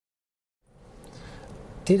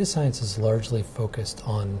data science is largely focused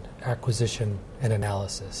on acquisition and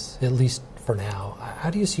analysis, at least for now. How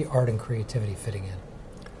do you see art and creativity fitting in?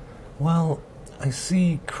 Well, I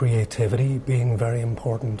see creativity being very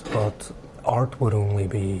important, but art would only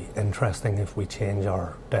be interesting if we change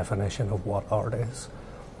our definition of what art is.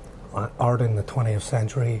 Art in the 20th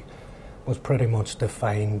century was pretty much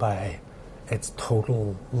defined by its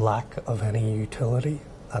total lack of any utility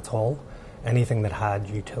at all. Anything that had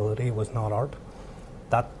utility was not art.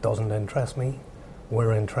 That doesn't interest me.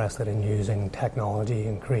 We're interested in using technology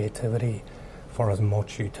and creativity for as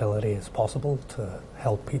much utility as possible to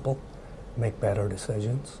help people make better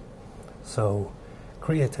decisions. So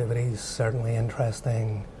creativity is certainly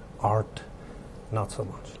interesting. Art, not so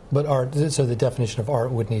much. But art, so the definition of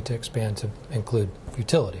art would need to expand to include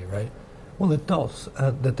utility, right? Well, it does.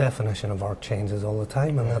 The definition of art changes all the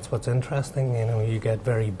time, and that's what's interesting. You know, you get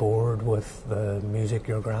very bored with the music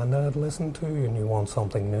your granddad listened to, and you want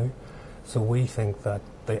something new. So we think that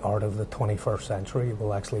the art of the 21st century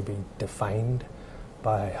will actually be defined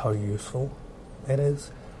by how useful it is.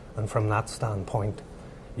 And from that standpoint,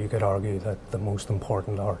 you could argue that the most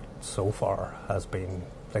important art so far has been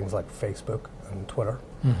things like Facebook and Twitter.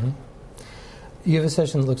 Mm-hmm. You have a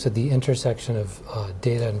session that looks at the intersection of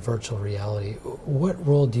data and virtual reality. What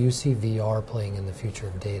role do you see VR playing in the future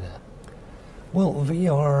of data? Well,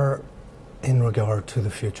 VR, in regard to the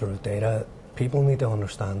future of data, people need to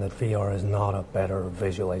understand that VR is not a better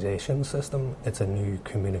visualization system. It's a new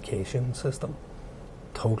communication system,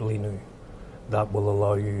 totally new, that will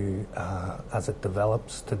allow you, as it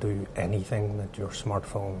develops, to do anything that your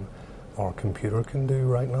smartphone or computer can do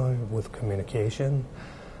right now with communication.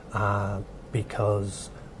 Because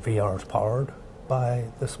VR is powered by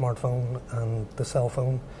the smartphone and the cell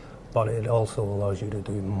phone, but it also allows you to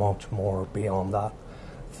do much more beyond that,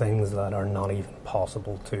 things that are not even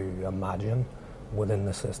possible to imagine within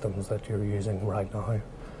the systems that you're using right now.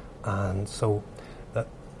 And so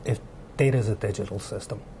if data is a digital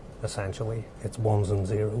system, essentially, it's ones and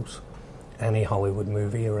zeros. Any Hollywood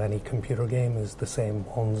movie or any computer game is the same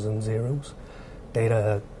ones and zeros.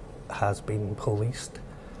 Data has been policed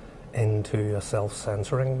into a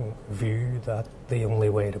self-censoring view that the only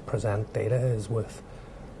way to present data is with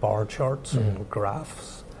bar charts and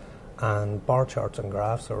graphs. And bar charts and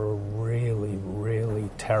graphs are a really, really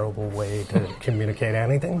terrible way to communicate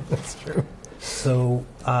anything. That's true. So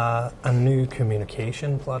a new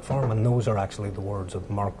communication platform, and those are actually the words of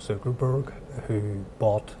Mark Zuckerberg, who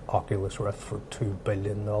bought Oculus Rift for $2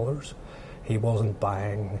 billion. He wasn't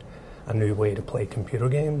buying a new way to play computer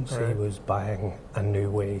games. Right. He was buying a new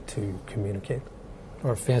way to communicate.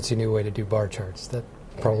 Or a fancy new way to do bar charts. That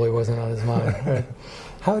probably wasn't on his mind. Right.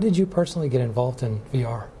 How did you personally get involved in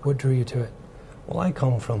VR? What drew you to it? Well, I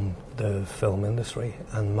come from the film industry,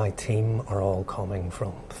 and my team are all coming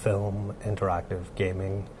from film, interactive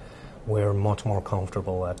gaming. We're much more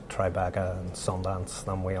comfortable at Tribeca and Sundance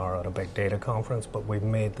than we are at a big data conference, but we've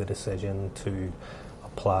made the decision to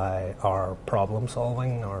apply our problem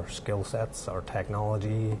solving, our skill sets, our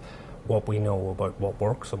technology, what we know about what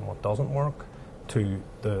works and what doesn't work, to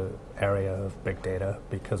the area of big data,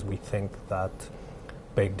 because we think that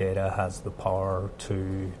big data has the power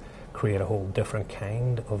to create a whole different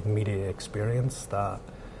kind of media experience that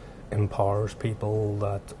empowers people,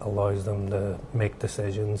 that allows them to make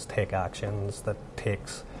decisions, take actions, that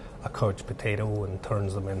takes a couch potato and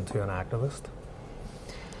turns them into an activist.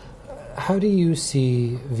 How do you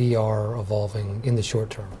see VR evolving in the short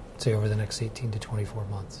term, say over the next 18 to 24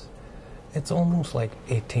 months? It's almost like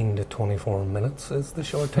 18 to 24 minutes is the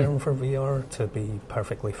short term for VR, to be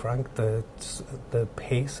perfectly frank. The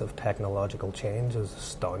pace of technological change is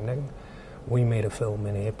astounding. We made a film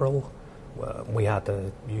in April. We had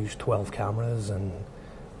to use 12 cameras and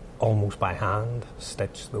almost by hand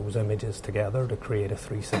stitch those images together to create a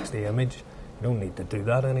 360 image. You don't need to do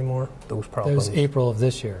that anymore. Those problems. That was April of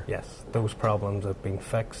this year. Yes, those problems have been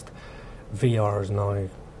fixed. VR is now,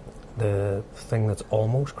 the thing that's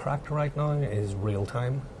almost cracked right now is real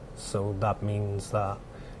time. So that means that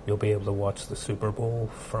you'll be able to watch the Super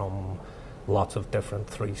Bowl from lots of different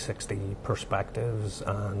 360 perspectives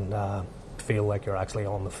and feel like you're actually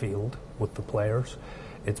on the field with the players.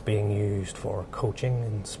 It's being used for coaching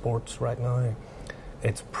in sports right now.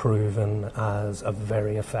 It's proven as a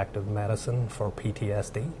very effective medicine for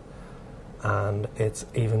PTSD, and it's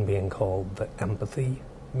even being called the empathy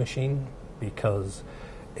machine because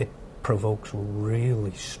it provokes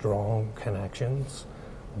really strong connections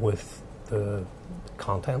with the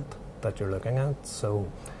content that you're looking at.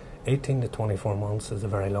 So 18 to 24 months is a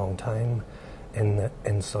very long time.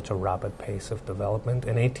 in such a rapid pace of development.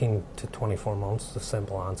 In 18 to 24 months, the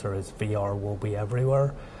simple answer is VR will be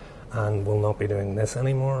everywhere, and we'll not be doing this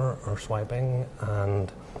anymore or swiping,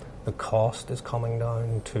 and the cost is coming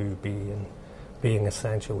down to being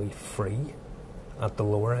essentially free at the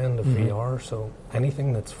lower end of VR. So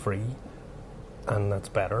anything that's free and that's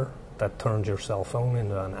better, that turns your cell phone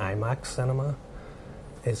into an IMAX cinema,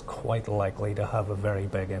 is quite likely to have a very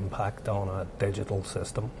big impact on a digital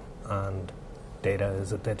system. And data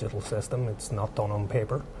is a digital system. It's not done on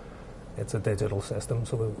paper. It's a digital system,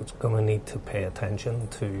 so it's going to need to pay attention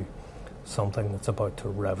to something that's about to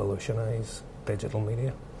revolutionize digital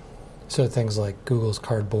media. So things like Google's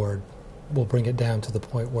Cardboard will bring it down to the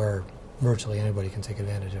point where virtually anybody can take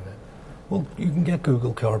advantage of it. Well, you can get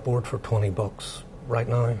Google Cardboard for $20 right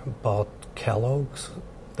now, but Kellogg's,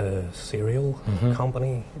 the cereal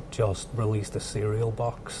company, just released a cereal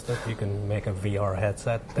box that you can make a VR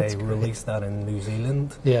headset. They released that in New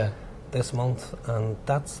Zealand this month, and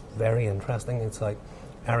that's very interesting. It's like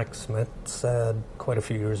Eric Schmidt said quite a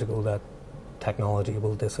few years ago that technology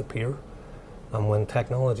will disappear, and when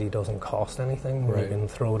technology doesn't cost anything, you can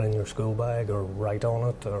throw it in your school bag or write on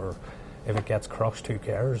it, or if it gets crushed, who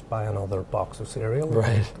cares? Buy another box of cereal.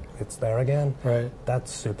 Right. It's there again. Right.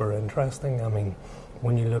 That's super interesting. I mean,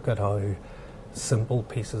 when you look at how simple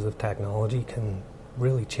pieces of technology can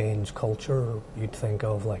really change culture, you'd think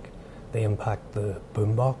of like the impact the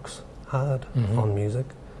boombox had on music,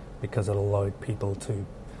 because it allowed people to,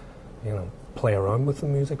 play around with the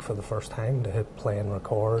music for the first time, to hit play and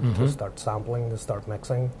record, to start sampling, to start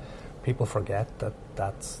mixing. People forget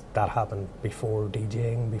that happened before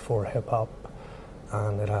DJing, before hip hop,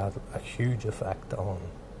 and it had a huge effect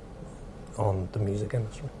on the music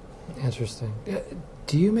industry. Interesting.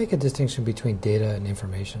 Do you make a distinction between data and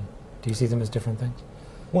information? Do you see them as different things?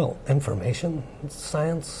 Well, information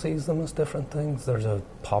science sees them as different things. There's a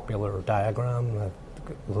popular diagram that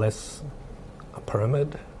lists a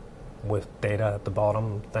pyramid with data at the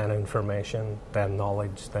bottom, then information, then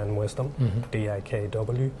knowledge, then wisdom,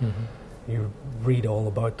 DIKW. You read all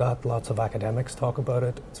about that. Lots of academics talk about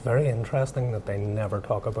it. It's very interesting that they never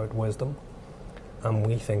talk about wisdom. And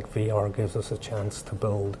we think VR gives us a chance to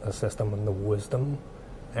build a system in the wisdom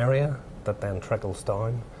area that then trickles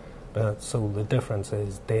down. So the difference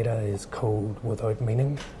is data is code without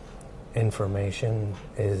meaning. Information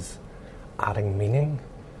is adding meaning.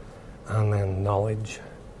 And then knowledge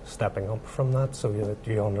stepping up from that so that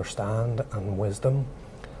you understand, and wisdom.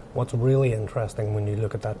 What's really interesting when you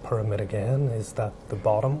look at that pyramid again is that the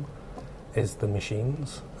bottom is the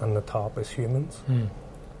machines and the top is humans.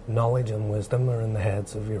 Knowledge and wisdom are in the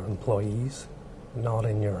heads of your employees, not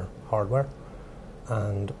in your hardware.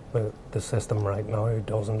 And the system right now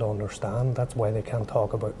doesn't understand. That's why they can't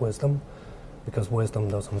talk about wisdom, because wisdom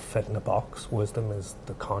doesn't fit in a box. Wisdom is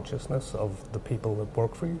the consciousness of the people that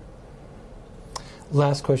work for you.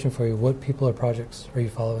 Last question for you. What people or projects are you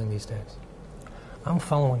following these days? I'm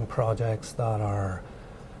following projects that are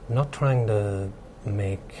not trying to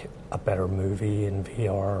make a better movie in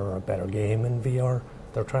VR or a better game in VR.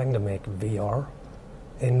 They're trying to make VR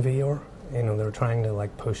in VR. They're trying to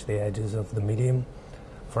push the edges of the medium.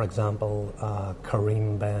 For example,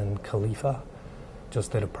 Kareem Ben Khalifa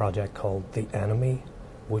just did a project called The Enemy,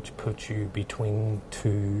 which puts you between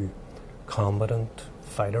two combatant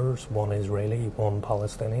fighters, one Israeli, one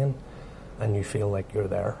Palestinian, and you feel like you're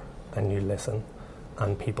there, and you listen,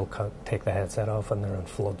 and people take the headset off and they're in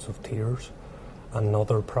floods of tears.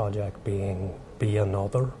 Another project being Be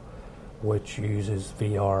Another, which uses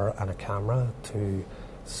VR and a camera to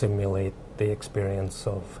simulate the experience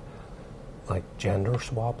of gender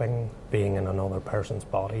swapping, being in another person's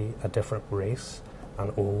body, a different race,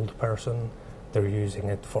 an old person. They're using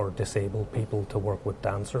it for disabled people to work with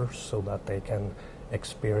dancers so that they can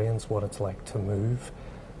experience what it's like to move.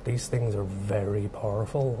 These things are very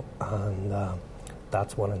powerful, and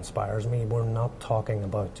that's what inspires me. We're not talking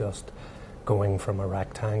about just going from a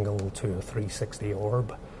rectangle to a 360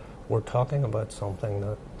 orb. We're talking about something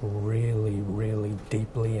that really, really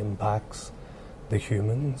deeply impacts the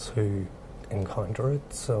humans who encounter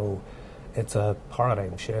it. So it's a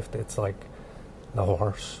paradigm shift. It's like the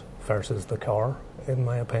horse versus the car, in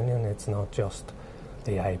my opinion. It's not just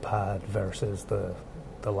the iPad versus the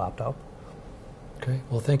laptop. Great.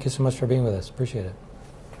 Well, thank you so much for being with us. Appreciate it.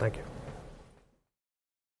 Thank you.